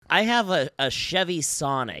I have a Chevy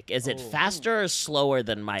Sonic. Is it faster or slower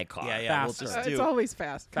than my car? Yeah. Faster. We'll just do It's always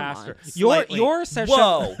fast. Come Faster. on. Your session.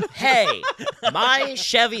 Whoa, hey, my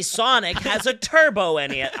Chevy Sonic has a turbo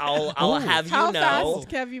in it. I'll have you How know.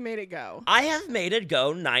 fast have you made it go? I have made it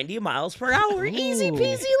go 90 miles per hour. Easy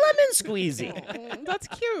peasy lemon squeezy. That's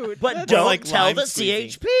cute. But don't like tell lime the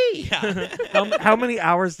squeezy. CHP. How many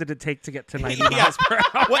hours did it take to get to 90 miles per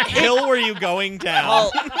hour? What hill were you going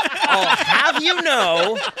down? I'll have you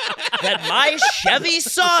know that my Chevy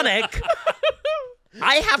Sonic,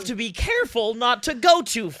 I have to be careful not to go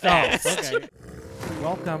too fast. Okay.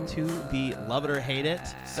 Welcome to the Love It or Hate It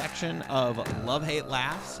section of Love Hate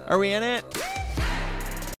Laughs. Are we in it?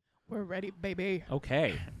 We're ready, baby.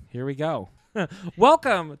 Okay, here we go.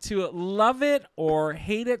 Welcome to Love It or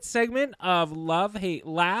Hate It segment of Love Hate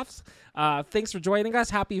Laughs. Thanks for joining us.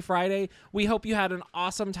 Happy Friday. We hope you had an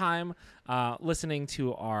awesome time listening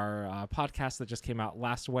to our podcast that just came out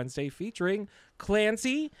last Wednesday featuring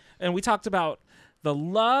Clancy. And we talked about the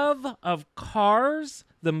love of Cars,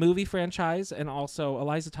 the movie franchise, and also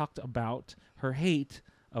Eliza talked about her hate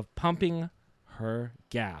of pumping her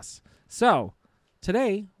gas. So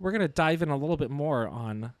today we're going to dive in a little bit more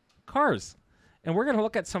on cars. And we're going to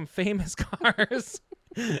look at some famous cars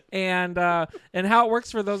and how it works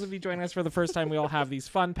for those of you joining us for the first time. We all have these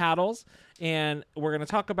fun paddles, and we're going to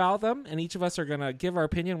talk about them, and each of us are going to give our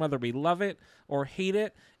opinion whether we love it or hate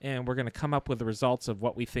it, and we're going to come up with the results of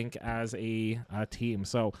what we think as a team.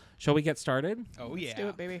 So shall we get started? Oh, yeah. Let's do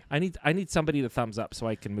it, baby. I need somebody to thumbs up so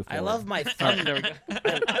I can move I forward. love my thunder.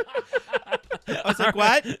 I was like,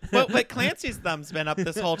 what? But Clancy's thumb's been up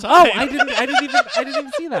this whole time. Oh, I didn't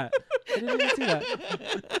even see that. I didn't even see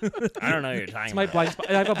that. I don't know what you're talking It's my about. blind spot.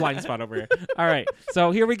 I have a blind spot over here. All right.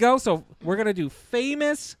 So here we go. So we're going to do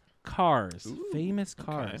famous cars. Famous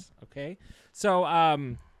cars. Okay. So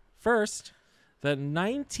first, the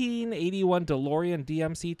 1981 DeLorean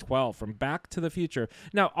DMC-12 from Back to the Future.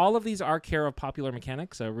 Now, all of these are care of Popular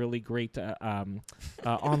Mechanics, a really great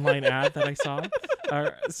online ad that I saw.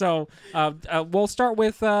 So we'll start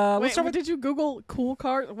with... Did you Google cool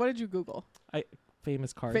cars? What did you Google?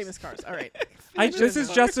 Famous cars. Famous cars. All right. This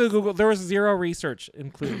is just a Google. There was zero research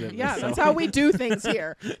included in Yeah, this. that's how we do things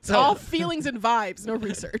here. It's all feelings and vibes, no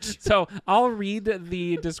research. So I'll read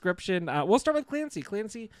the description. We'll start with Clancy.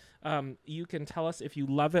 Clancy, you can tell us if you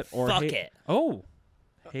love it or Fuck hate it. Oh,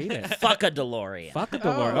 hate it. Fuck a DeLorean. Fuck a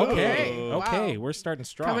DeLorean. Oh, okay. okay. Okay. Wow. We're starting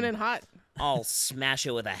strong. Coming in hot. I'll smash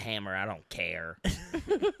it with a hammer. I don't care.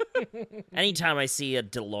 Anytime I see a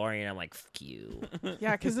DeLorean, I'm like, fuck you.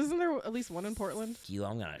 Yeah, because isn't there at least one in Portland? Fuck you.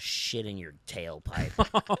 I'm going to shit in your tailpipe.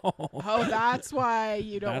 Oh, that's why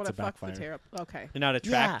you don't want That's to a fuck the backfire. tail. Okay. You're not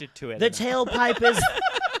attracted to it. The tailpipe is...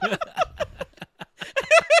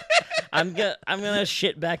 I'm gonna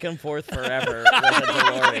shit back and forth forever with a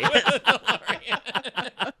DeLorean.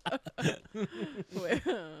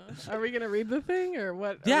 Are we going to read the thing or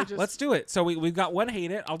what? Yeah, let's do it. So we've got one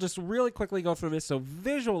hate it. I'll just really quickly go through this. So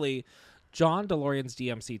visually, John DeLorean's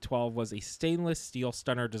DMC-12 was a stainless steel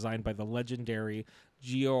stunner designed by the legendary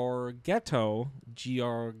Giorgetto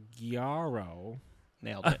Giugiaro.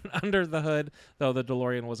 Nailed it. Under the hood, though, the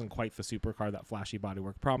DeLorean wasn't quite the supercar that flashy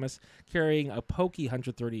bodywork promised, carrying a pokey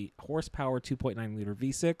 130 horsepower 2.9-liter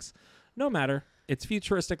V6. No matter. Its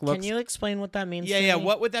futuristic looks... Can you explain what that means to Yeah. me?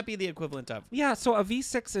 What would that be the equivalent of? Yeah, so a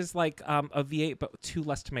V6 is like a V8, but 2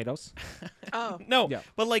 less tomatoes. Oh. No, Yeah.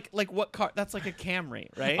 but like what car? That's like a Camry,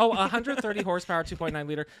 right? Oh, 130 horsepower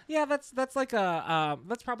 2.9-liter. Yeah, that's like a...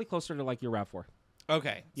 that's probably closer to like your RAV4.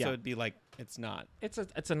 Okay. Yeah. So it'd be like, it's not. It's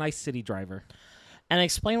a nice city driver. And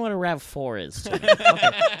explain what a RAV4 is to me.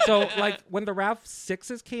 Okay. So, like, when the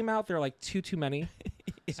RAV6s came out, there were like too many.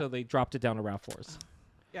 So they dropped it down to RAV4s.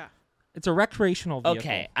 Yeah. It's a recreational vehicle.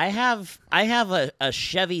 Okay, I have a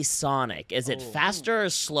Chevy Sonic. Is it faster or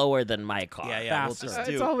slower than my car? Yeah. We'll Faster. just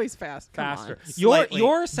It's do. always fast. Come Faster. on. Slightly.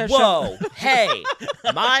 Your session... Whoa, hey,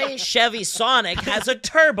 my Chevy Sonic has a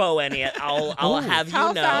turbo in it. I'll have you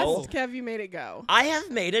How know. fast have you made it go? I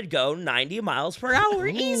have made it go 90 miles per hour.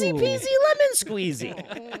 Easy Ooh. peasy lemon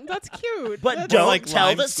squeezy. That's cute. But That's- don't like tell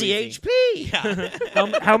lime the squeezy.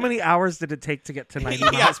 CHP. How many hours did it take to get to 90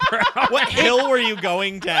 miles per hour? What hill were you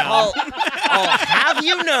going down? I'll have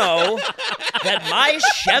you know that my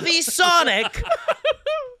Chevy Sonic,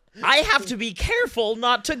 I have to be careful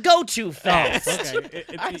not to go too fast. Okay.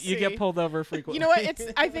 I You see. get pulled over frequently. You know what?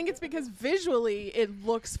 I think it's because visually it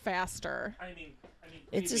looks faster. I mean,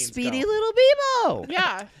 It's a means speedy go. little Beebo.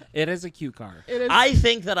 Yeah. It is a cute car. It is. I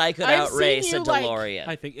think that I could I've seen outrace a you, like- DeLorean.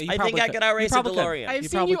 I think I think I could outrace a DeLorean. I've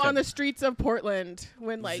seen probably you on could. the streets of Portland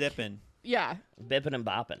when like Zipping. yeah. Bipping and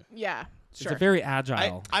bopping. Yeah. It's a very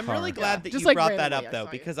agile. I'm car. really glad that Just you like brought that randomly, up I though,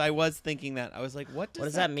 saw you. because I was thinking that. I was like, what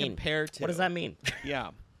does that mean? compare to? What does that mean?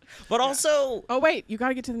 Yeah. But also, Oh wait, you got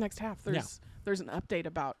to get to the next half. There's an update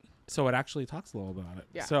about. So it actually talks a little bit about it.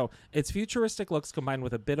 Yeah. So its futuristic looks combined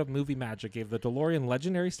with a bit of movie magic gave the DeLorean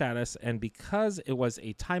legendary status, and because it was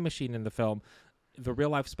a time machine in the film, the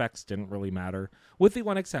real-life specs didn't really matter, with the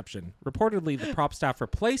one exception. Reportedly, the prop staff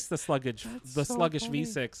replaced the sluggish so funny.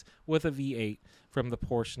 V6 with a V8 from the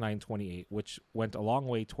Porsche 928, which went a long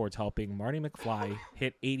way towards helping Marty McFly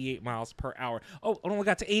hit 88 miles per hour. Oh, it only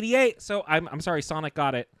got to 88, so I'm sorry, Sonic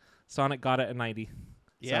got it. Sonic got it at 90.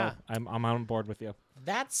 Yeah. So I'm on board with you.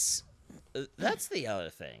 that's the other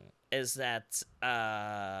thing, is that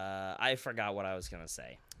I forgot what I was going to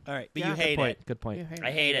say. All right, but Yeah. you Good hate Point. it. Good point. You hate I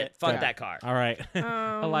it. hate it. Fuck Yeah. that car. All right.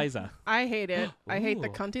 Eliza. I hate it. I hate the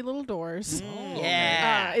Ooh. cunty little doors.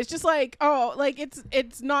 Yeah. It's just like,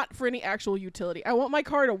 it's not for any actual utility. I want my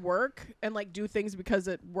car to work and like do things because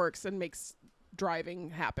it works and makes driving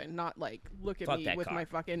happen, not like look at Fuck me that with car. my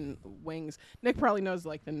fucking wings. Nick probably knows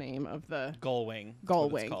like the name of the Gull wing. That's gull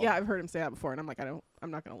what it's wing. called. Yeah, I've heard him say that before, and I'm like, I'm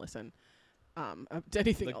not gonna listen to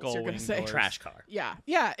anything The else gull you're gonna wing say. doors. Trash car.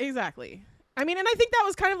 Yeah, exactly. I mean, and I think that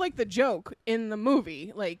was kind of like the joke in the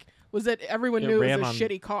movie, like, was that everyone It knew it ran was a on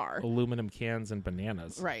shitty car. Aluminum cans and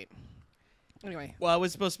bananas. Right. Anyway. Well, it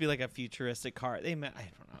was supposed to be like a futuristic car. I don't know.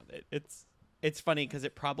 It's funny because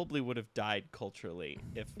it probably would have died culturally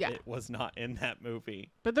if Yeah. it was not in that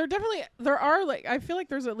movie. But there are like, I feel like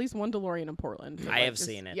there's at least one DeLorean in Portland. that, I like, have is-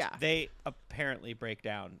 seen it. Yeah. They apparently break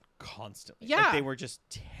down constantly. Yeah. Like, they were just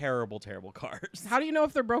terrible, terrible cars. How do you know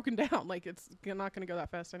if they're broken down? Like, it's not going to go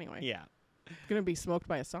that fast anyway. Yeah. It's going to be smoked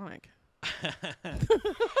by a Sonic.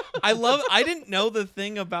 I didn't know the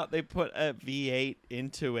thing about they put a V8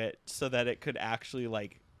 into it so that it could actually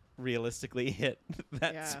like realistically hit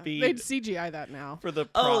that Yeah. speed They'd CGI that now. for the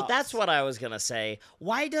Oh, props. that's what I was going to say.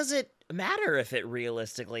 Why does it matter if it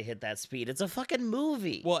realistically hit that speed? It's a fucking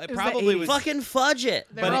movie. Well, it It was the probably 80s. was Fucking fudge it.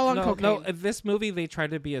 They're But all on no, cocaine. no, in this movie they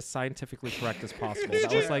tried to be as scientifically correct as possible.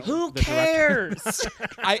 That was like Who the director- cares?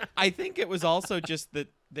 I think it was also just that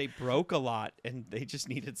they broke a lot and they just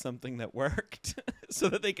needed something that worked so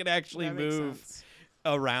that they could actually That makes move sense.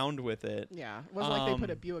 around with it. Yeah. It wasn't like they put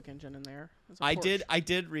a Um, Buick engine in there. It was a I Porsche.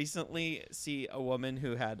 did recently see a woman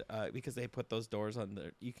who had because they put those doors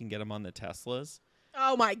on you can get them on the Teslas.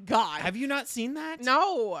 Oh my God. Have you not seen that?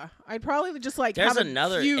 No. I'd probably just like There's have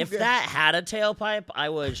another. a fugue. If that had a tailpipe, I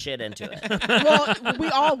would shit into it. Well, we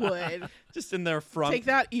all would. Just in their front, Take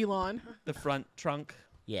that, Elon. the front trunk.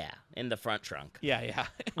 Yeah, in the front trunk. Yeah, yeah.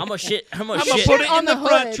 I'm a shit. I'm a I'ma shit. put it on in the the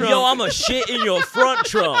front hood. trunk. Yo, I'm a shit in your front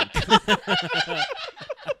trunk.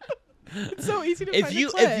 It's so easy to If find you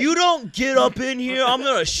a clip. if you don't get up in here, I'm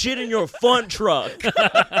gonna shit in your front trunk.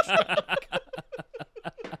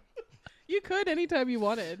 You could anytime you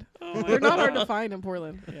wanted. They're not hard to find in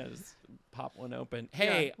Portland. Yeah, just pop one open.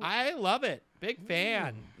 Hey, I love it. Big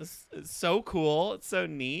fan. This is so cool. It's so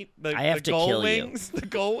neat. I have the to gull kill you. wings, the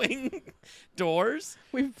gull wing doors.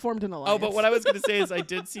 We've formed an alliance. Oh, but what I was gonna say is I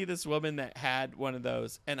did see this woman that had one of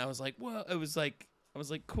those, and I was like, well, I was like,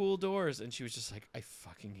 cool doors, and she was just like, I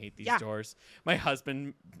fucking hate these Yeah. doors. My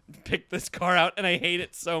husband picked this car out, and I hate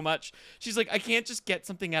it so much. She's like, I can't just get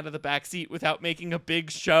something out of the back seat without making a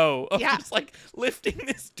big show of Yeah. just like lifting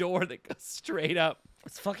this door that goes straight up.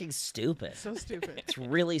 It's fucking stupid. So stupid. It's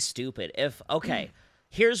really stupid.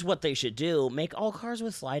 Here's what they should do: make all cars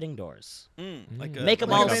with sliding doors. Like Make them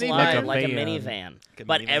Like all a minivan? slide like a van. minivan. Like a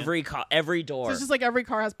But minivan. every So door, it's just like every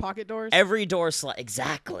car has pocket doors. every door slide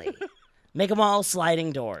exactly. Make them all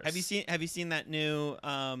sliding doors. Have you seen that new?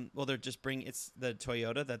 Well, they're just it's the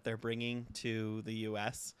Toyota that they're bringing to the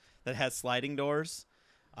U.S. that has sliding doors.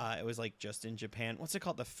 It was like just in Japan. What's it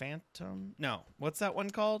called? The Phantom? No. What's that one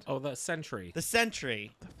called? Oh, the Sentry. The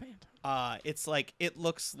Sentry. The Phantom. It's like it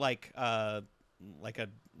looks like a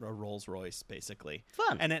Rolls Royce basically.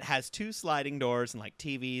 Fun. And it has two sliding doors and like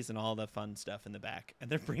TVs and all the fun stuff in the back. And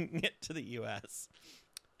they're bringing it to the U.S.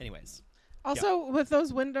 Anyways. Also, with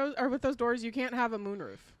those windows or with those doors, you can't have a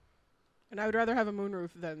moonroof. And I would rather have a moonroof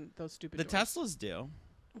than those stupid The doors. Teslas do.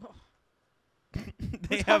 Well,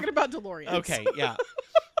 They We're talking about DeLoreans. Okay, yeah.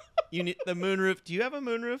 You need the moonroof. Do you have a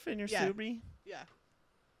moonroof in your Yeah. Subaru? Yeah.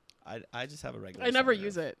 I just have a regular. I never sunroof.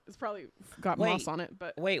 use it. It's probably got Wait, moss on it,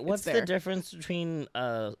 but Wait, what's it's the there. difference between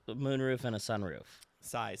a moonroof and a sunroof?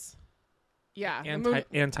 Size Yeah. And, the moon-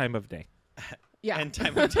 and time of day. yeah. and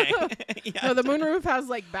time of day. Yeah. No, the moonroof has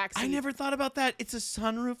like back seat. I never thought about that. It's a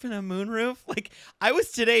sunroof and a moonroof. Like I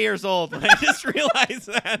was today years old when I just realized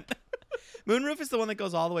that. Moonroof is the one that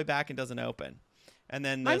goes all the way back and doesn't open, and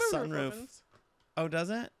then My the moonroof sunroof. opens. Oh, does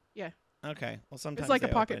it? Yeah. Okay. Well, sometimes It's like a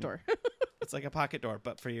they pocket open. door. It's like a pocket door,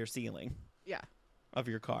 but for your ceiling Yeah. of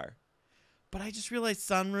your car. But I just realized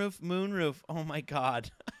sunroof, moonroof. Oh my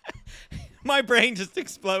God. My brain just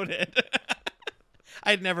exploded.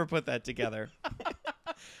 I'd never put that together.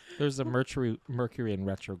 There's a Mercury in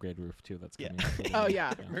retrograde roof too. That's coming. Oh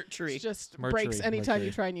yeah. Mercury. It just Mercury, breaks anytime Mercury.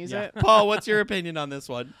 you try and use Yeah. it. Paul, what's your opinion on this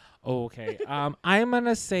one? Okay. I'm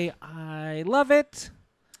gonna say I love it.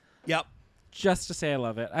 Yep. Just to say I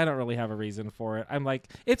love it. I don't really have a reason for it. I'm like,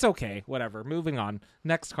 it's okay. Whatever. Moving on.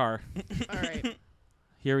 Next car. All right.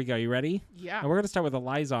 Here we go. You ready? Yeah. And we're going to start with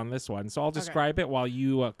Eliza on this one. So I'll describe it while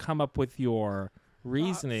you come up with your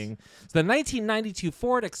reasoning. So the 1992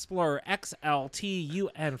 Ford Explorer XLT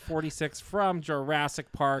UN46 from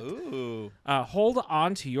Jurassic Park. Ooh. Hold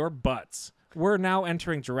on to your butts. We're now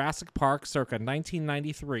entering Jurassic Park circa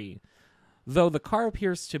 1993. Though the car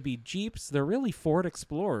appears to be Jeeps, they're really Ford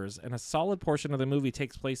Explorers, and a solid portion of the movie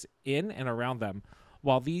takes place in and around them.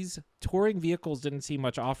 While these touring vehicles didn't see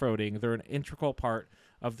much off-roading, they're an integral part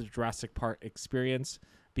of the Jurassic Park experience.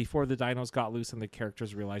 Before the dinos got loose and the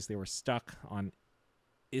characters realized they were stuck on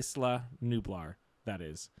Isla Nublar, that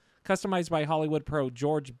is. Customized by Hollywood pro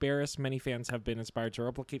George Barris, many fans have been inspired to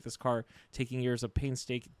replicate this car, taking years of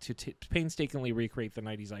painstakingly recreate the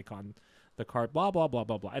 90s icon. The car, blah, blah, blah,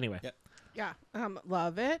 blah, blah. Anyway. Yep. Yeah.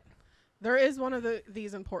 Love it. There is one of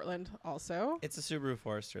these in Portland also. It's a Subaru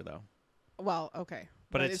Forester, though. Well, okay.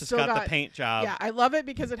 But it's just still got the paint job. Yeah, I love it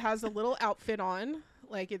because it has a little outfit on.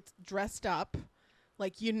 Like, it's dressed up.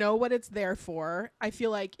 Like, you know what it's there for. I feel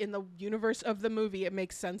like in the universe of the movie, it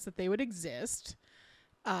makes sense that they would exist.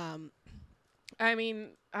 I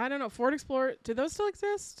mean, I don't know. Ford Explorer, do those still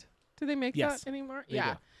exist? Do they make Yes, that anymore? they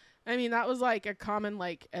Yeah. do. I mean, that was like a common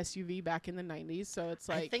like SUV back in the 90s. So it's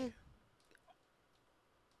like. I think.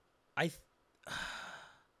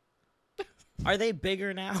 Are they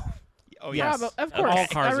bigger now? Oh, Yeah, yes. but of All course,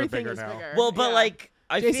 cars are everything bigger is now. bigger. Well, but Yeah. like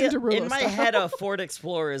I Jason feel Derulo in my style. head, a Ford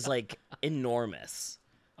Explorer is like enormous.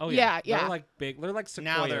 Oh Yeah, yeah. They're like big. They're like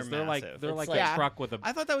Now Sequoias. they're like massive. they're It's like like- a truck with a.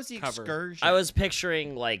 I thought that was the Cover. Excursion. I was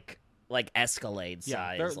picturing like Escalade Yeah,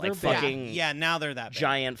 size, they're like big. fucking Yeah, now they're that big.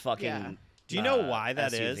 giant fucking. Yeah. Do you know why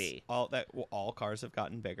that SUV. is? All cars have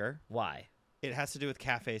gotten bigger. Why? It has to do with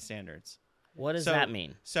cafe standards. What does So- that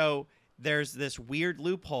mean? So there's this weird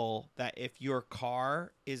loophole that if your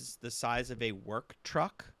car is the size of a work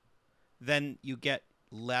truck, then you get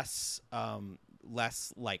less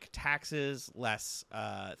like taxes, less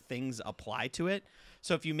things apply to it.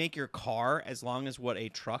 So if you make your car as long as what a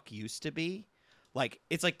truck used to be, like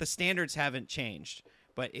it's like the standards haven't changed.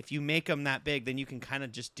 But if you make them that big, then you can kind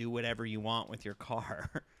of just do whatever you want with your car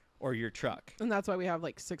or your truck. And that's why we have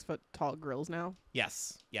like 6 foot tall grills now,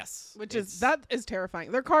 Yes. which It's- is that is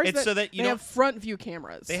terrifying. They're cars It's that, so that you they don't- have front view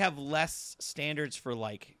cameras. They have less standards for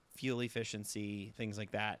like fuel efficiency, things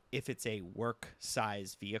like that, if it's a work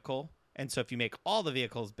size vehicle. And so if you make all the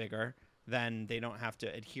vehicles bigger, then they don't have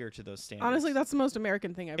to adhere to those standards. Honestly, that's the most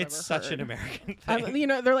American thing I've it's ever such heard. an American thing. You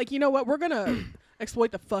know, they're like, you know what? We're gonna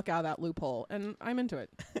exploit the fuck out of that loophole, and I'm into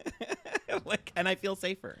it. Like, and I feel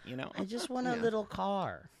safer, you know? I just want a Yeah. little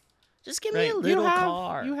car. Just give Right. me a little you have,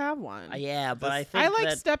 car. You have one. Yeah, but I This- think I like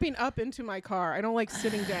that stepping up into my car. I don't like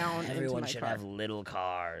sitting down into everyone my should car. have little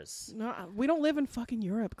cars. No, we don't live in fucking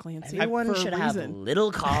Europe, Clancy. Everyone for should a have reason.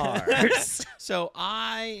 little cars. So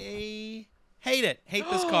I hate it. Hate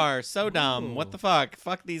this car. So dumb. What the fuck?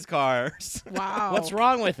 Fuck these cars. Wow. What's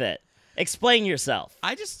wrong with it? Explain yourself.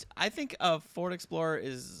 I think a Ford Explorer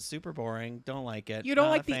is super boring. Don't like it. You don't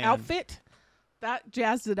Not like a the fan. outfit? That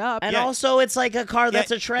jazzed it up. And Yeah. also, it's like a car that's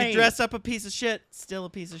Yeah, a train. You dress up a piece of shit, still a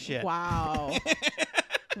piece of shit. Wow.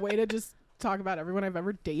 Way to just talk about everyone I've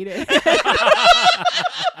ever dated. But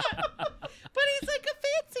he's like a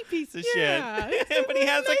fancy piece of Yeah, shit. it's But he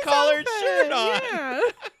has nice a collared outfit, shirt on. Yeah.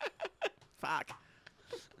 Fuck.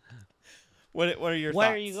 What are your Why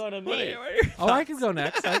thoughts? are you going to What me? are your Oh, I can go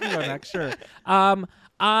next. Sure.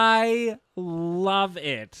 I love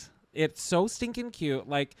it. It's so stinking cute.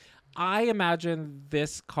 Like, I imagine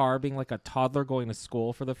this car being like a toddler going to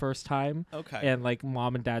school for the first time. Okay. And like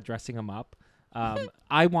mom and dad dressing him up.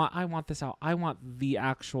 I want this out. I want the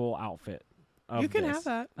actual outfit. Of You can this. have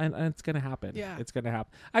that. And it's gonna happen. Yeah. It's gonna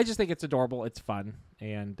happen. I just think it's adorable. It's fun,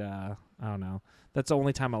 and I don't know. That's the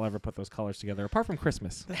only time I'll ever put those colors together, apart from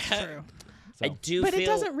Christmas. That's true. So, I do But feel it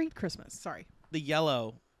doesn't read Christmas. Sorry. The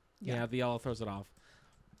yellow. yeah, the yellow throws it off.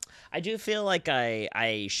 I do feel like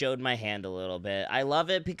I showed my hand a little bit. I love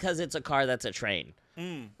it because it's a car that's a train.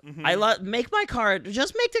 I love make the car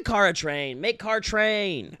a train. Make car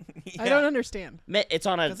train. I don't understand. It's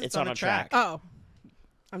on a 'Cause it's on a track. Oh.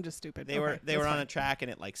 I'm just stupid. They were on a track and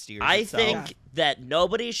it like steers I itself. think that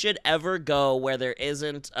nobody should ever go where there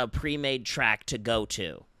isn't a pre-made track to go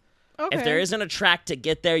to. Okay. If there isn't a track to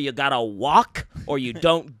get there, you gotta walk or you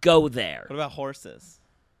don't go there. What about horses?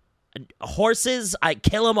 Horses, I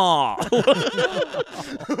kill them all.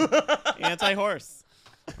 Anti-horse.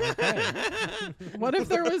 What if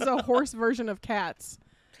there was a horse version of Cats?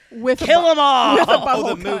 With Kill them all. With a Oh,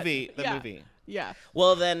 bubble the cut. movie. The Yeah. movie. Yeah.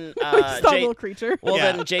 Well, then, Like some little creature.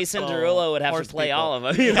 then Jason Oh, Derulo would have horse to play people. all of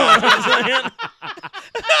them. You know what I'm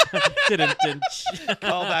saying?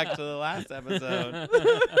 Call back to the last episode.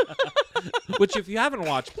 Which, if you haven't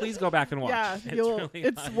watched, please go back and watch. Yeah, It's, really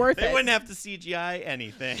it's fun. worth They it. wouldn't have to CGI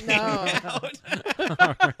anything. No.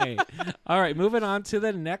 All right. Moving on to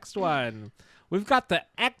the next one. We've got the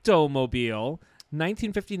Ectomobile,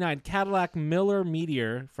 1959 Cadillac Miller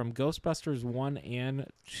Meteor from Ghostbusters 1 and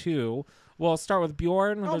 2. We'll start with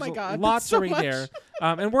Bjorn. Oh There's my God, lots that's so to read much. there.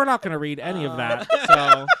 And we're not going to read any of that.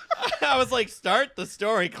 So, I was like, start the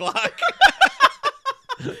story clock.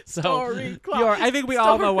 Story clock. Bjorn, I think we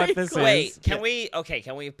all know what Story this clock. is. Wait,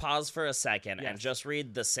 can we pause for a second and Yes. just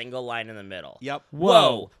read the single line in the middle? Yep.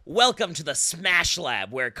 Whoa, welcome to the Smash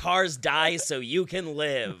Lab where cars die so you can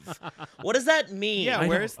live. What does that mean? Yeah, I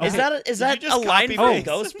where's know. Is Okay. that Did a you just line copy from paste?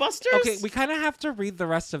 Ghostbusters? Okay, we kind of have to read the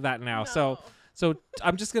rest of that now. So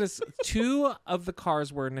I'm just gonna. Two of the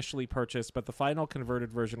cars were initially purchased, but the final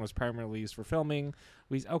converted version was primarily used for filming.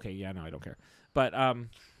 I don't care. But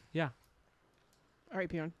yeah. All right,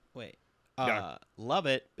 Bjorn. Wait. Yeah. Love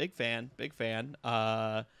it. Big fan.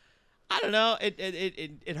 I don't know.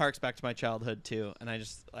 It harks back to my childhood too, and I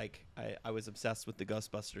just I was obsessed with the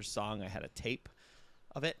Ghostbusters song. I had a tape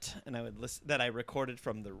of it, and I would listen that I recorded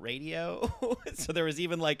from the radio. So there was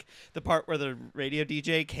even like the part where the radio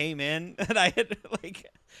DJ came in, and I had like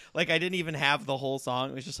I didn't even have the whole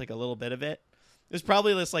song. It was just like a little bit of it. It was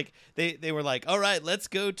probably just like they were like, all right, let's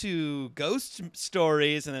go to ghost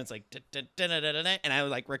stories, and then it's like, and I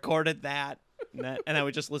like recorded that, and I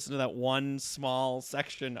would just listen to that one small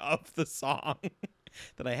section of the song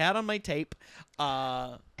that I had on my tape.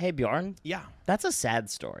 Hey, Bjorn, Yeah, that's a sad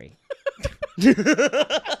story.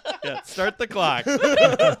 yeah. Start the clock.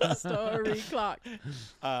 Story clock.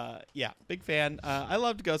 Yeah, big fan. I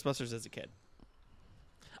loved Ghostbusters as a kid.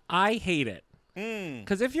 I hate it.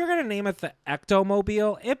 Because if you're going to name it the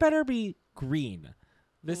Ectomobile, it better be green.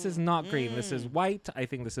 This is not green. This is white. I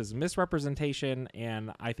think this is misrepresentation,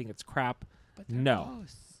 and I think it's crap. No,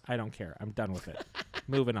 I don't care. I'm done with it.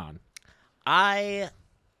 Moving on. I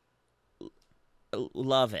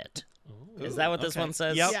love it. Is that what this Okay. one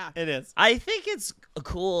says? Yep, Yeah. it is. I think it's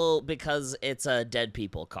cool because it's a dead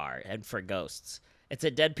people car and for ghosts. It's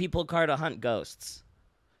a dead people car to hunt ghosts.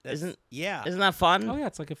 Isn't that fun? Oh, yeah,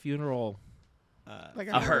 it's like a funeral. Like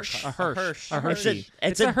A Hirsch. A Hirsch. Hirsch. A Hershey. It's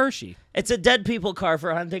It's a a- Hershey. It's a dead people car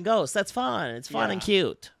for hunting ghosts. That's fun. It's fun and Yeah.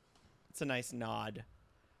 cute. It's a nice nod,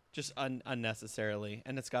 just unnecessarily,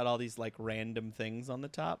 and it's got all these like random things on the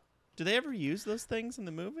top. Do they ever use those things in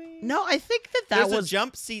the movie? No, I think that There's was a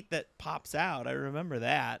jump seat that pops out. I remember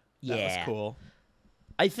that. That Yeah. was cool.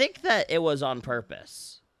 I think that it was on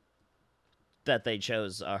purpose that they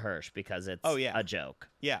chose a Hirsch because it's a joke.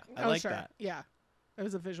 Yeah, I Oh, like sure. that. Yeah. It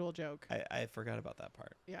was a visual joke. I forgot about that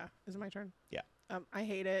part. Yeah. Is it my turn? Yeah. I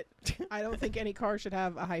hate it. I don't think any car should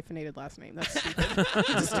have a hyphenated last name. That's stupid.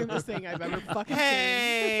 It's the stupidest thing I've ever fucking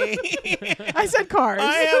Hey, seen. I said cars.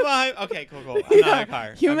 I am a okay, cool. I'm not a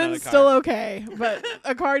car. Humans I'm not a car. still okay, but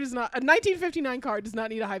a car does not. A 1959 car does not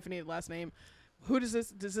need a hyphenated last name. Who does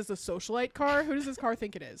this? Is this a socialite car? Who does this car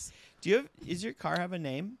think it is? Does your car have a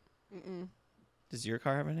name? Mm-mm. Does your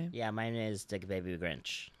car have a name? Yeah, mine is Dick Baby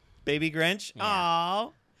Grinch. Baby Grinch. Yeah. Aw.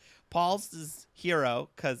 Paul's is Hero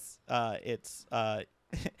because it's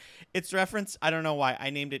it's reference. I don't know why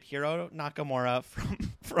I named it Hiro Nakamura from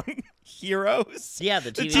Heroes. Yeah,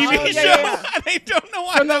 the The TV, TV Oh, show. yeah, yeah. And I don't know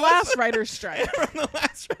why. From the that was- last writer's strike. from the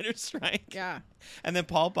last writer's strike. Yeah. And then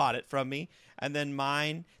Paul bought it from me. And then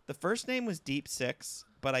mine, the first name was Deep Six,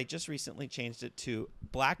 but I just recently changed it to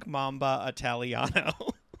Black Mamba Italiano.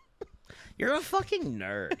 You're a fucking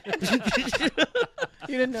nerd.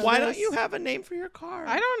 You didn't know Why this? don't you have a name for your car?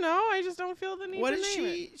 I don't know. I just don't feel the need What to is name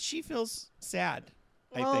it. she feels sad.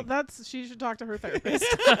 I Well, think. she should talk to her therapist.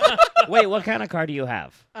 Wait, what kind of car do you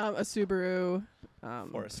have? A Subaru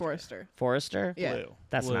Forester. Forester? Yeah. Blue.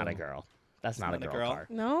 That's Blue. not a girl. That's not a not a girl, girl? car.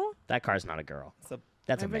 No, That car's not a girl. It's a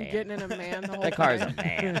That's I've a been man. getting in a man the whole That time. car's a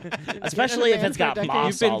man. Especially if man it's for a got decade.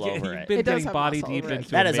 moss all over You've it. been It does getting have body moss all deep over it. into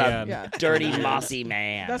That a is man. Yeah. a dirty, mossy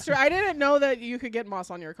man. That's true. I didn't know that you could get moss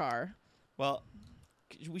on your car. Well,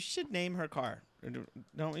 we should name her car.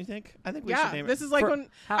 Don't you think? I think we should name this it. is like when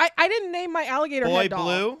I didn't name my alligator Boy head doll.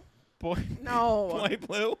 Blue. Boy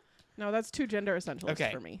Blue. No, that's too gender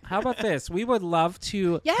essentialist for me. How about this? We would love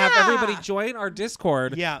to Yeah. have everybody join our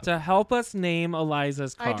Discord Yeah. to help us name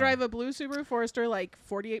Eliza's car. I drive a blue Subaru Forester like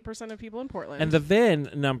 48% of people in Portland. And the VIN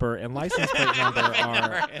number and license plate number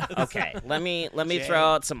are... Okay, let me Jay. throw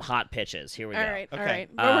out some hot pitches. Here we go. all right. Okay.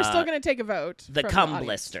 But we're still going to take a vote. The from cum audience.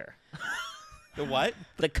 blister. The what?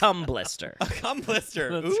 The cum blister. A cum blister.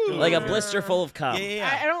 That's Ooh. cool. Like a blister full of cum.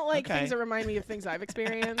 Yeah. I don't like Okay. things that remind me of things I've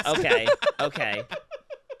experienced. Okay.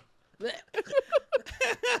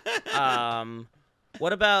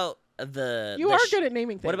 What about the? You the are good at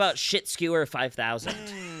naming things. What about Shit Skewer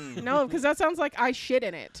 5000? No, because that sounds like I shit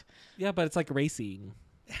in it. Yeah, but it's like racing.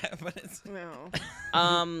 But it's No.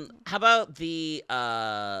 How about the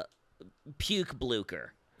Puke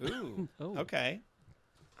Blucher? ooh. Oh. Okay.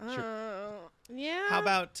 Yeah. How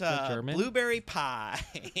about German? blueberry pie?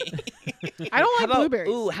 I don't How like about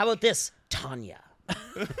blueberries. how about this Tanya?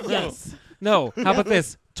 Yes. No, how about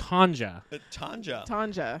this? Tanja. Tanja.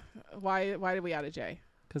 Tanja. Why did we add a J?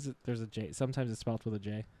 Because there's a J. Sometimes it's spelled with a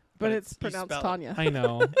J. But But it's you pronounced spell it. Tanya. I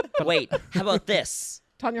know. Wait, how about this?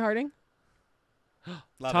 Tanya Harding?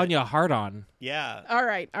 Love Tanya Hard-On. It. Yeah. All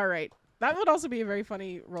right. That would also be a very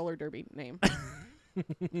funny roller derby name.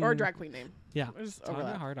 Or a drag queen name. Yeah. There's Tanya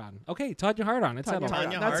overlap. Hard-On. Okay, Tanya Hard-On. It's Tanya settled.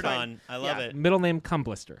 Tanya That's fine. Hard-On. I love Yeah. it. Middle name Cum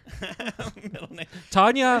Blister. Middle name.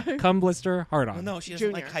 Tanya Cum Blister Hard-On. Oh, no, she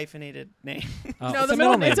doesn't like Junior. hyphenated name. Oh, No, it's the a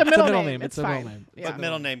middle name. it's a middle name. name. It's a middle fine. name. Yeah. But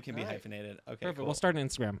middle name can be Alright. hyphenated. Okay, Perfect. cool. We'll start an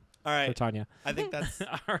Instagram All for right. Tanya. I think that's All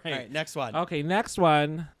right. all right. Next one. Okay, next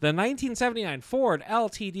one. The 1979 Ford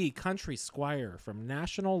LTD Country Squire from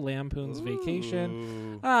National Lampoon's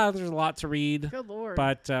Vacation. Ooh. There's a lot to read, Good lord.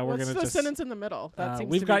 but we're What's going the to just... sentence in the middle? That seems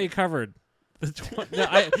we've to got be- you covered. No,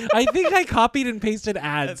 I think I copied and pasted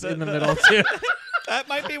ads in the middle, too. That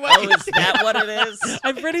might be what Oh, is that what it is?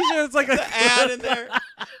 I'm pretty sure it's like a... the ad in there.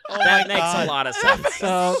 Oh That my makes God. a lot of sense.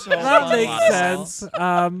 So, So that much. makes sense. It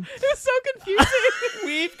was so confusing.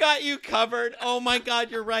 We've got you covered. Oh my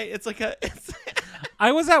God, you're right. It's like a. It's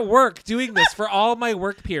I was at work doing this for all my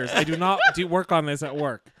work peers. I do not do work on this at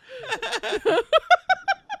work.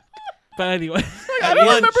 But anyway, I don't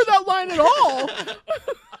remember that line at all.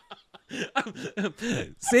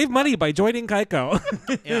 save money by joining Geico.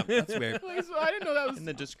 yeah, that's weird. Like, so I didn't know that was. In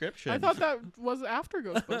the description. I thought that was after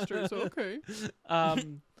Ghostbusters. So okay.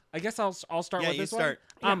 I guess I'll start Yeah, with you this start.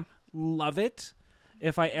 one. Love it.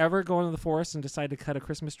 If I ever go into the forest and decide to cut a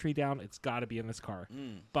Christmas tree down, it's got to be in this car.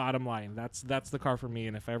 Bottom line, that's the car for me.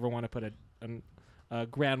 And if I ever want to put a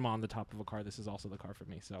grandma on the top of a car, this is also the car for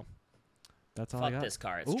me. So that's all I Fuck got. this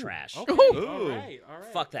car. It's Ooh, trash. Okay. Ooh. All right.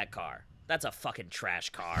 Fuck that car. That's a fucking trash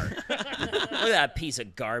car. Look at that piece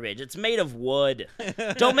of garbage. It's made of wood.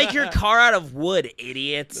 Don't make your car out of wood,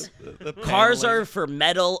 idiots. The Cars paneling. are for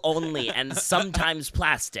metal only and sometimes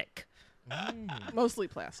plastic. Mostly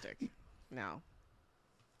plastic. No.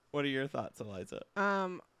 What are your thoughts, Eliza?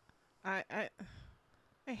 I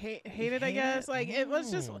hate it. I guess like it was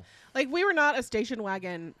just like we were not a station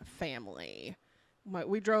wagon family.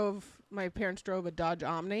 My parents drove a Dodge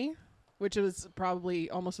Omni, which was probably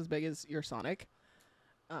almost as big as your Sonic.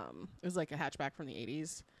 It was like a hatchback from the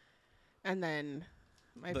 80s. And then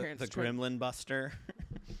my parents The Gremlin Buster.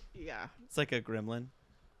 Yeah. It's like a gremlin.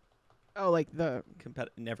 Oh, like the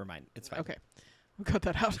Never mind. It's fine. okay. We'll cut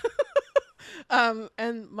that out.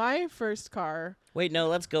 And my first car. Wait, no,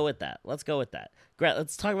 let's go with that. Let's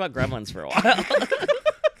talk about Gremlins for a while.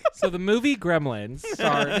 So the movie Gremlins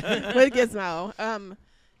starred. With Gizmo.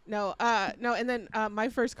 No, and then my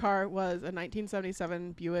first car was a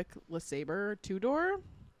 1977 Buick LeSabre 2-door.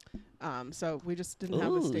 So we just didn't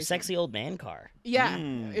have a Ooh, station. sexy old man car. Yeah,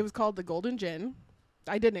 it was called the Golden Gin.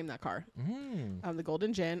 I did name that car. Mm. The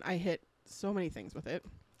Golden Gin. I hit so many things with it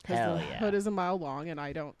because Hell the yeah. hood is a mile long, and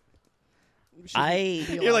I don't.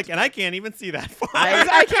 You're like, and I can't even see that far.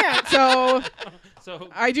 I can't. So So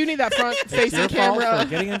I do need that front it's facing your fault camera. for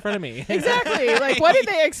getting in front of me. Exactly. Like, what did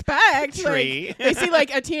they expect? Tree. Like, they see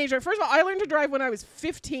like a teenager. First of all, I learned to drive when I was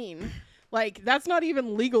 15. Like, that's not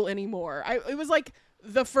even legal anymore. It was like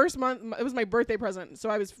the first month. It was my birthday present, so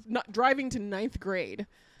I was not driving to 9th grade.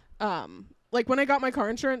 Like when I got my car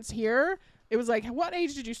insurance here, it was like, what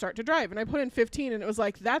age did you start to drive? And I put in 15, and it was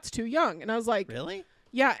like, that's too young. And I was like, Really?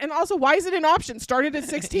 yeah. And also, why is it an option? Started at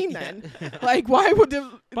 16 then. Like, why would they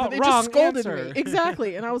But just wrong scolded answer. me?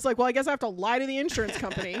 Exactly. And I was like, well, I guess I have to lie to the insurance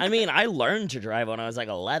company. I mean, I learned to drive when I was like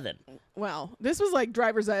 11. Well, this was like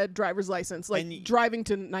driver's ed, driver's license, like driving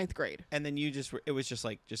to 9th grade. And then it was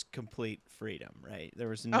just complete freedom, right? There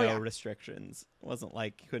was no restrictions. It wasn't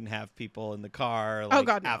like you couldn't have people in the car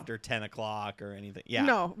after 10 o'clock or anything. Yeah.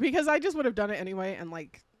 No, because I just would have done it anyway and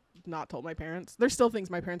like not told my parents. There's still things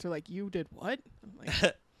my parents are like, you did what? I'm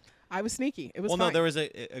like, I was sneaky. It was fine. No, there was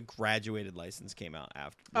a graduated license came out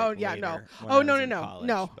after. No. College,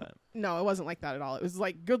 no, it wasn't like that at all. It was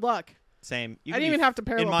like, good luck. Same. I didn't even have to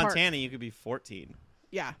parallel in park. Montana. You could be 14.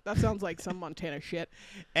 Yeah, that sounds like some Montana shit.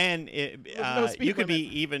 And no you could limit.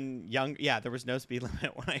 be even young. Yeah, there was no speed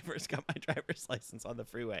limit when I first got my driver's license on the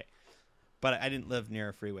freeway. But I didn't live near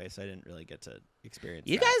a freeway, so I didn't really get to experience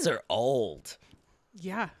You that. guys are old.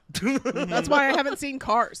 Yeah. That's why I haven't seen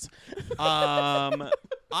Cars.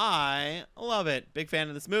 I love it. Big fan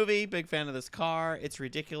of this movie. Big fan of this car. It's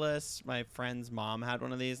ridiculous. My friend's mom had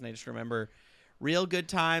one of these, and I just remember real good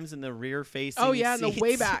times in the rear facing. Oh yeah, in the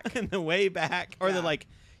way back. In the way back, or the like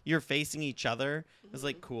you're facing each other. It was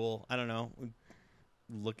like cool. I don't know.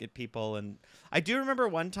 Look at people, and I do remember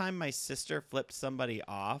one time my sister flipped somebody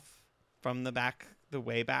off from the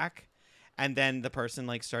way back, and then the person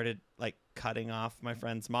like started like cutting off my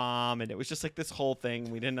friend's mom, and it was just like this whole thing.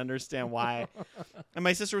 We didn't understand why. And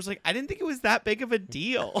my sister was like, I didn't think it was that big of a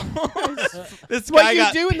deal. This what guy you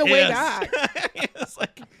got do in the way pissed. back. It's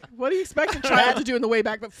like, what do you expect a child to do in the way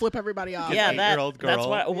back but flip everybody off? Yeah, Eight-year-old girl. that's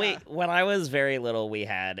what. Yeah. Wait, when I was very little, we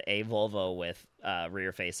had a Volvo with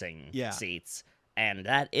rear-facing Yeah. seats, and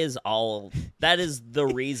that is all. That is the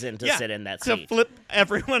reason to sit in that to seat. flip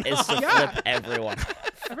everyone Is off. to flip everyone.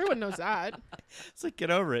 Everyone knows that. It's like, get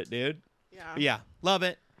over it, dude. Yeah. Yeah, love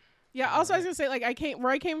it. Yeah. Also, I was gonna say, like,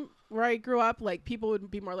 where I grew up, like, people would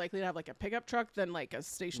be more likely to have like a pickup truck than like a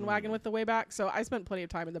station wagon with the way back. So I spent plenty of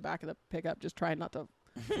time in the back of the pickup just trying not to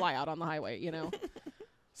fly out on the highway, you know.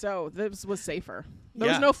 So this was safer. There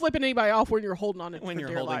was no flipping anybody off when you're holding on it When for you're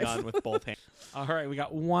dear holding life. on with both hands. All right, we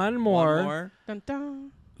got one more. One more. Dun,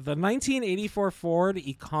 dun. The 1984 Ford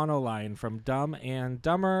Econoline from Dumb and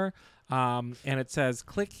Dumber. And it says,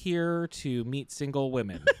 click here to meet single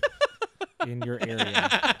women in your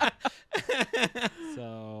area.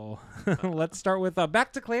 So let's start with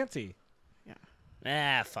back to Clancy.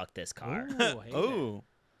 Fuck this car. Ooh, hate it. Oh.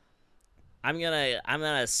 I'm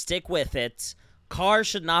gonna stick with it. Cars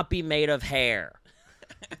should not be made of hair.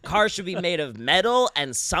 Cars should be made of metal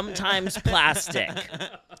and sometimes plastic.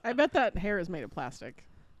 I bet that hair is made of plastic.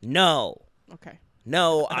 No. Okay.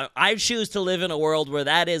 No, I choose to live in a world where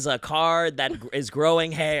that is a car that is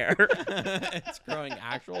growing hair. It's growing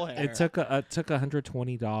actual hair. It took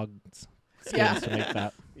 120 dogs Yeah. to make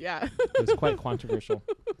that. Yeah. It was quite controversial.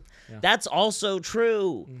 That's also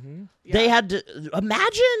true. Mm-hmm. They had to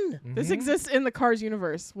imagine. This exists in the Cars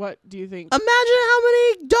universe. What do you think? Imagine how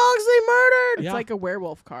many dogs they murdered. It's Yeah. like a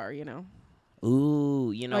werewolf car, you know,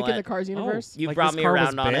 Ooh, you know like what? in the Cars universe. You Like brought this me car was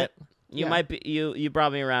around on bit? it. You Yeah. might be you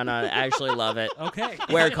brought me around on it. I actually love it. Okay.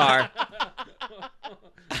 Wear car.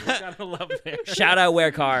 Gotta love it. Shout out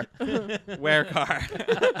Wear car. Where car?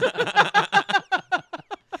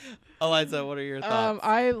 Eliza, what are your thoughts?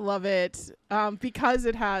 I love it because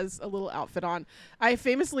it has a little outfit on. I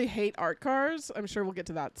famously hate art cars. I'm sure we'll get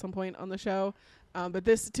to that at some point on the show. But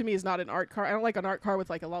this to me is not an art car. I don't like an art car with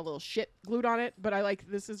like a lot of little shit glued on it. But I like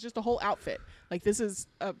this is just a whole outfit. Like this is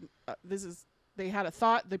they had a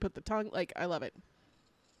thought. They put the tongue. Like I love it.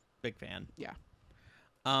 Big fan. Yeah.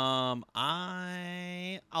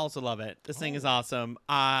 I also love it. This thing is awesome.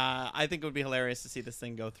 I think it would be hilarious to see this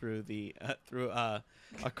thing go through a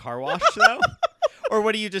car wash though. Or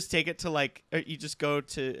what do you just take it to like? Or you just go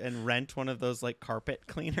to and rent one of those like carpet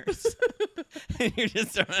cleaners, and you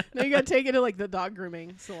just No, you gotta take it to like the dog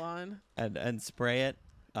grooming salon. and spray it,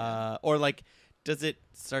 or like. Does it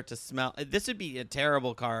start to smell? This would be a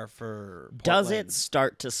terrible car for Portland. Does it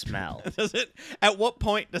start to smell? Does it? At what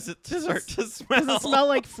point does it start to smell? Does it smell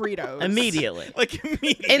like Fritos? Immediately. Like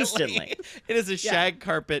immediately. Instantly. It is a shag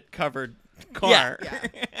carpet covered car. Yeah.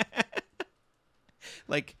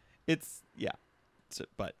 Like it's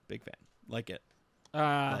but big fan. Like it.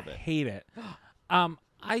 Love it. Hate it.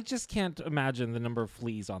 I just can't imagine the number of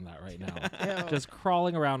fleas on that right now. Ew. Just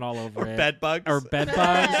crawling around all over Or it. bed bugs. Or bed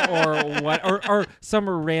bugs or what or some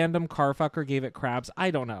random car fucker gave it crabs.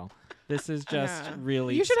 I don't know. This is just Yeah.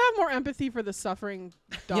 really You should have more empathy for the suffering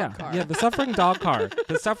dog car. Yeah, the suffering dog car.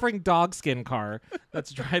 The suffering dog skin car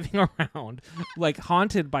that's driving around, like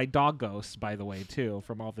haunted by dog ghosts, by the way, too,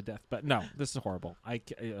 from all the death. But no, this is horrible.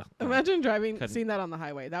 Imagine Couldn't. seeing that on the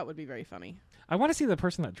highway. That would be very funny. I want to see the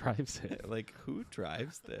person that drives it. Like, who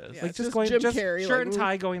drives this? Yeah. Like it's just just going, Jim just Carrey, shirt like, and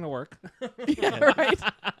tie going to work. Yeah, right.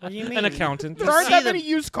 What do you mean? An accountant. There aren't see that the- many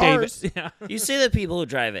used David. cars. Yeah. You see the people who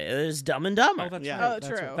drive it. There's Dumb and Dumber. Oh, that's Yeah. right. Oh, That's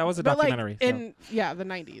true. right. That was a But, documentary. Like, so. in the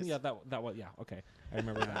 90s. Yeah, that was okay. I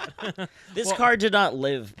remember that. This Well- car did not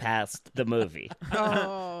live past the movie.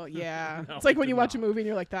 Oh yeah. No, It's like it when did you watch a not. movie and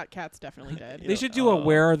you're like, that cat's definitely dead. They should do a Oh.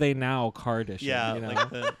 "Where Are They Now" car edition. Yeah, you know? like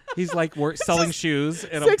the, He's like selling shoes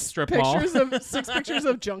in a Six strip mall. pictures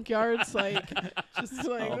of junkyards, like just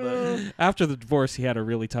like. All the- After the divorce, he had a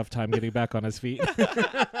really tough time getting back on his feet.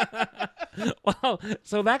 Well,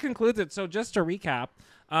 so that concludes it. So just to recap,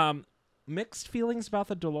 mixed feelings about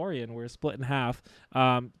the DeLorean. We're split in half.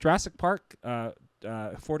 Jurassic Park,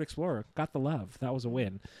 Ford Explorer got the love. That was a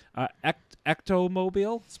win.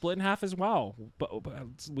 Ectomobile split in half as well. But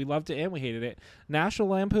we loved it and we hated it. National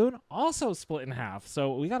Lampoon also split in half.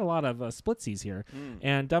 So we got a lot of splitsies here.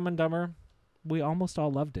 And Dumb and Dumber, we almost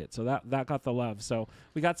all loved it. So that got the love. So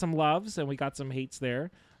we got some loves and we got some hates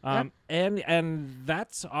there. And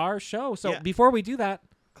that's our show. So Yeah. before we do that,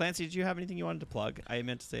 Clancy, did you have anything you wanted to plug? I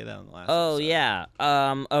meant to say that on the last. Oh episode. yeah.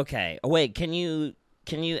 Okay. Oh, wait. Can you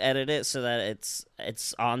edit it so that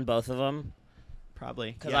it's on both of them?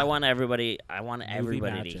 Probably. Because Yeah. I want everybody to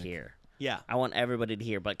magic. hear. Yeah. I want everybody to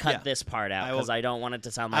hear, but cut Yeah. this part out I will- because I don't want it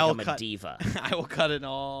to sound I like will I'm a cut- diva. I will cut it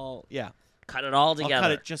all. Yeah. Cut it all together. I'll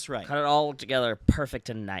cut it just right. Cut it all together, perfect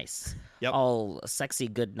and nice. Yep. All sexy,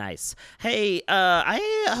 good, nice. Hey,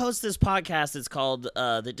 I host this podcast. It's called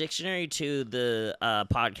The Dictionary to the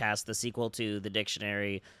Podcast, the sequel to The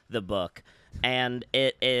Dictionary, the book. And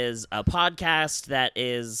it is a podcast that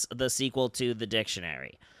is the sequel to The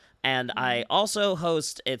Dictionary. And I also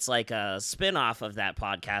host, it's like a spin-off of that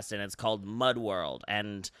podcast, and it's called Mud World.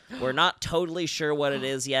 And we're not totally sure what it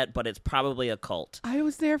is yet, but it's probably a cult. I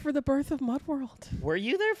was there for the birth of Mudworld. Were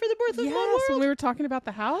you there for the birth of Yes, Mud World? when we were talking about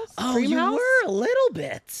the house. Oh, Dream you house? were a little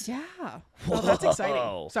bit. Yeah. Well, that's Whoa.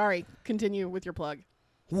 exciting. Sorry. Continue with your plug.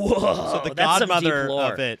 Whoa. So the that's some godmother deep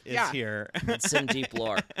lore. of it is Yeah. here. That's some deep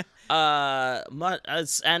lore.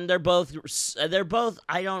 And they're both.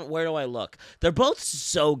 Where do I look? They're both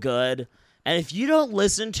so good. And if you don't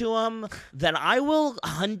listen to them, then I will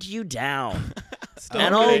hunt you down.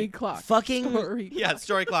 And I'll Story clock. fucking Story Yeah,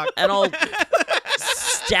 story clock. and I'll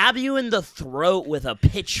stab you in the throat with a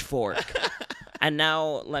pitchfork. And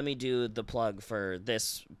now let me do the plug for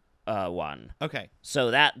this one. Okay.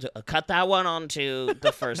 So that cut that one onto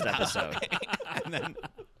the first episode. And then,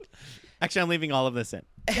 actually, I'm leaving all of this in.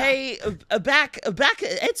 Hey, back.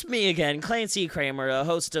 It's me again, Clancy Kramer, a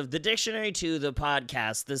host of The Dictionary to the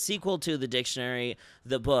Podcast, the sequel to The Dictionary,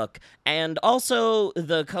 the book, and also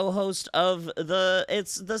the co-host of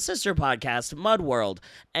the sister podcast, Mud World.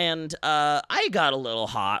 And I got a little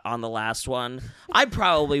hot on the last one. I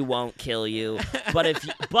probably won't kill you, but if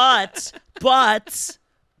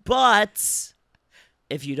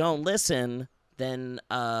you don't listen, then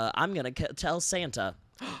I'm gonna tell Santa.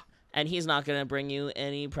 And he's not gonna bring you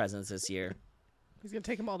any presents this year. He's going to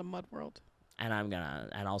take them all to Mudworld. And I'm gonna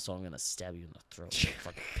stab you in the throat with a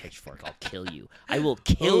fucking pitchfork. I'll kill you. I will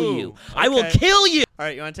kill you. I will okay. kill you. All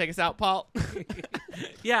right, you want to take us out, Paul?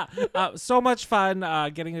 yeah, so much fun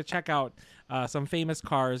getting to check out some famous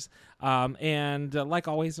cars. And like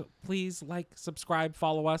always, please like, subscribe,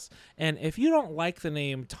 follow us. And if you don't like the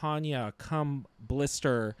name Tanya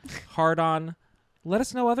Blister Hard On, let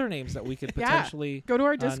us know other names that we could Yeah. potentially Go to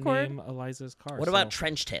our Discord. name Eliza's car. What about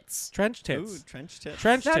trench tits? trench Ooh, tits? trench tits.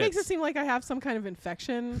 Trench That tits. makes it seem like I have some kind of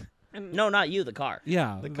infection. And No, not you. The car.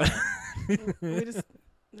 Yeah.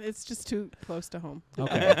 it's just too close to home.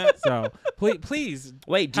 Okay. So please.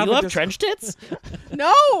 Wait, do Have you a have dis- trench tits?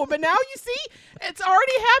 No, but now you see, it's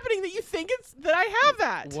already happening that you think it's that I have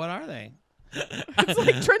that. What are they? It's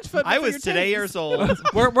like trench foot. I for was your today tits. years old.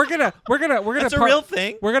 We're gonna That's a part- real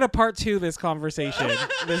thing. We're gonna part 2 this conversation.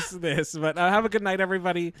 this. But have a good night,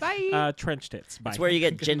 everybody. Bye. Trench tits. Bye. It's where you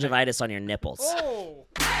get gingivitis on your nipples. Oh.